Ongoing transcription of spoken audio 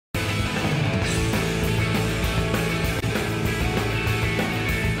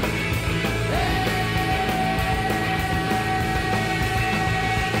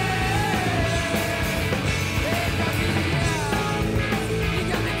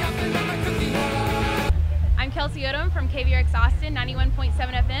Kelsey Odom from KVRX Austin 91.7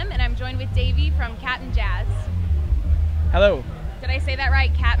 FM, and I'm joined with Davey from Captain Jazz. Hello. Did I say that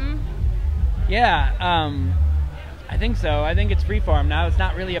right, Captain? Yeah, I think so. I think it's freeform now. It's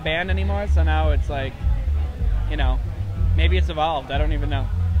not really a band anymore, so now it's like, you know, maybe it's evolved. I don't even know.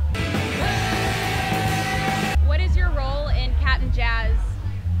 What is your role in Captain Jazz,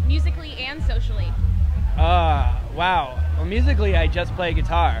 musically and socially? Wow. Well, musically, I just play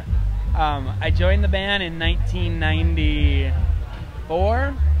guitar. I joined the band in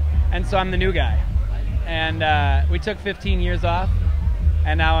 1994, and so I'm the new guy. And we took 15 years off,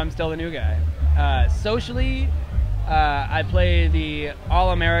 and now I'm still the new guy. Socially, I play the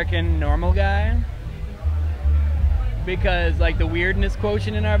all-American normal guy, because like the weirdness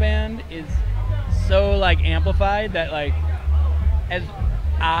quotient in our band is so like amplified that like, as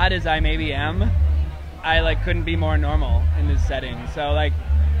odd as I maybe am, I like couldn't be more normal in this setting. So like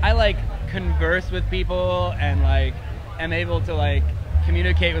I like converse with people and like am able to like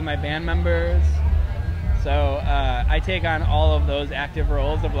communicate with my band members. So I take on all of those active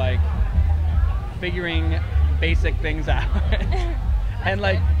roles of like figuring basic things out and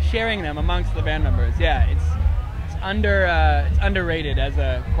like sharing them amongst the band members. Yeah, it's underrated as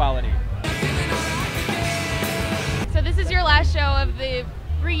a quality. So this is your last show of the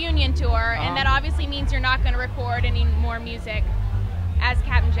reunion tour, and that obviously means you're not going to record any more music as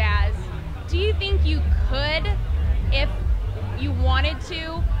Captain Jazz. Do you think you could, if you wanted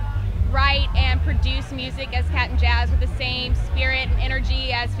to, write and produce music as Captain Jazz with the same spirit and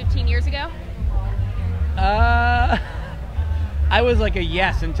energy as 15 years ago? I was like a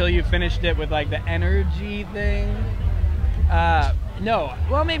yes until you finished it with like the energy thing. No,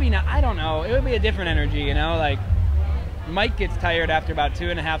 well maybe not, I don't know. It would be a different energy, you know, like Mike gets tired after about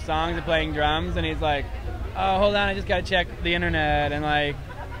 2.5 songs of playing drums, and he's like, oh, hold on, I just gotta check the internet, and like,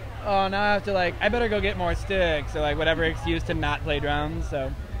 oh, now I have to like, I better go get more sticks, or like whatever excuse to not play drums,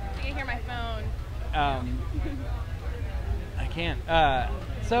 so. You can hear my phone. I can't.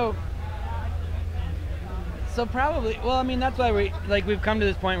 So probably, well, I mean, that's why we've come to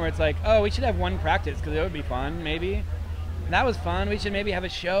this point where it's like, oh, we should have one practice, because it would be fun, maybe. That was fun, we should maybe have a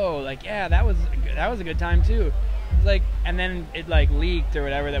show, like, yeah, that was a good time too. Like, and then it like leaked or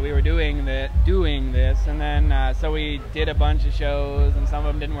whatever that we were doing this, and then so we did a bunch of shows, and some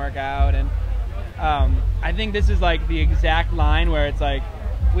of them didn't work out, and I think this is like the exact line where it's like,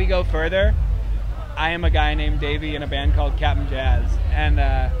 we go further. I am a guy named Davey in a band called Captain Jazz, and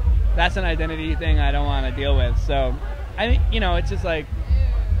that's an identity thing I don't want to deal with. So I mean, you know, it's just like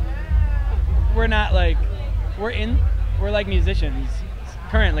we're not like we're like musicians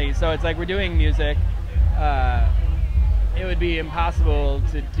currently, so it's like we're doing music. It would be impossible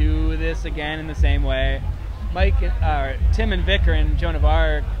to do this again in the same way. Tim and Vic are in Joan of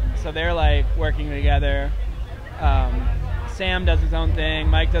Arc, so they're like working together. Sam does his own thing,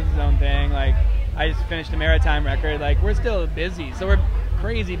 Mike does his own thing. Like, I just finished a Maritime record. Like, we're still busy, so we're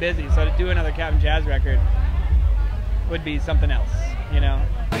crazy busy. So to do another Captain Jazz record would be something else, you know?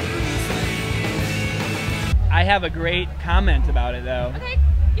 I have a great comment about it, though. Okay,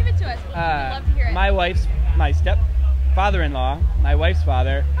 give it to us. We'd love to hear it. My step-father-in-law, my wife's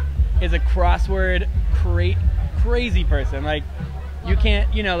father, is a crossword crazy person. Like, you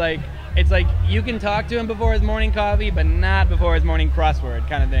can't, you know, like, it's like you can talk to him before his morning coffee, but not before his morning crossword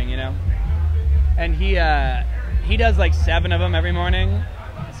kind of thing, you know? And he does like 7 of them every morning.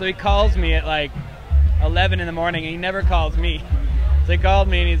 So he calls me at like 11 in the morning, and he never calls me. So he called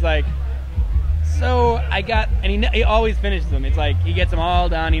me, and he's like, so and he always finishes them. It's like he gets them all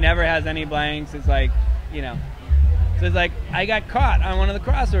done. He never has any blanks. It's like, you know. So it's like, I got caught on one of the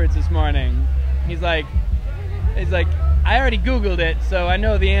crosswords this morning. He's like, I already Googled it, so I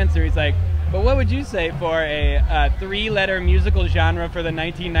know the answer. He's like, but what would you say for a 3-letter musical genre for the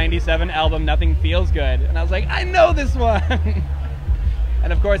 1997 album Nothing Feels Good? And I was like, I know this one.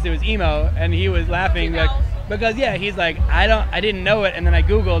 And of course it was emo, and he was laughing like, because yeah, he's like, I didn't know it, and then I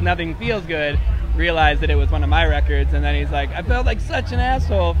Googled Nothing Feels Good, realized that it was one of my records, and then he's like, I felt like such an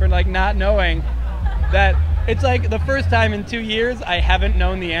asshole for like not knowing that. It's like the first time in 2 years I haven't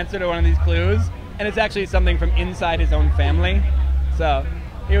known the answer to one of these clues, and it's actually something from inside his own family. So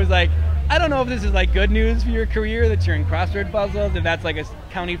he was like, I don't know if this is like good news for your career that you're in crossword puzzles, if that's like a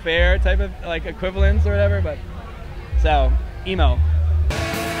county fair type of like equivalence or whatever, but so emo.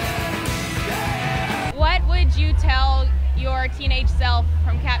 What would you tell your teenage self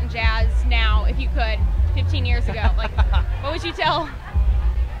from Captain Jazz now, if you could, 15 years ago? Like, what would you tell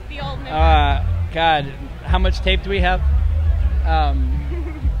the old me? God, how much tape do we have?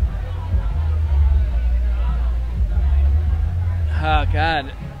 Oh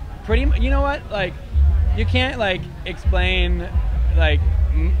God, you know what? Like, you can't like explain like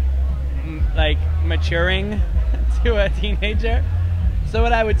like maturing to a teenager. So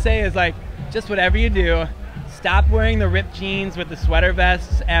what I would say is like, just whatever you do, stop wearing the ripped jeans with the sweater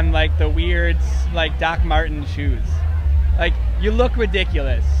vests and like the weird like Doc Marten shoes. Like, you look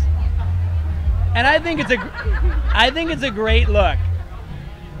ridiculous. And I think it's a great look.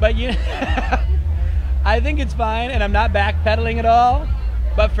 But you I think it's fine, and I'm not backpedaling at all.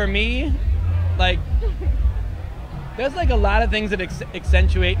 But for me, like, there's like a lot of things that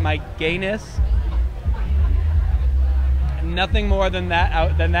accentuate my gayness. Nothing more than that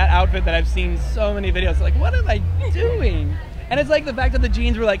outfit that I've seen so many videos. Like, what am I doing? And it's like the fact that the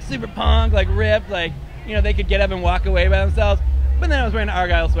jeans were like super punk, like ripped, like, you know, they could get up and walk away by themselves. But then I was wearing an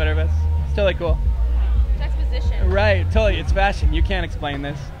Argyle sweater vest. It's totally cool. It's exposition. Right, totally. It's fashion. You can't explain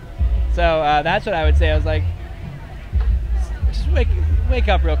this. So that's what I would say. I was like, just wake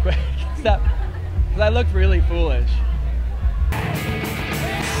up real quick. Stop. Because I look really foolish.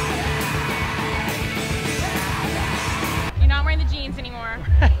 You're not wearing the jeans anymore.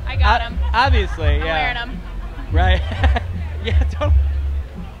 I got them. Obviously, yeah. I'm wearing them. Right. Yeah, totally.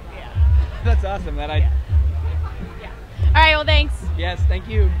 Yeah. That's awesome. Yeah. All right, well, thanks. Yes, thank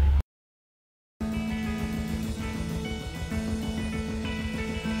you.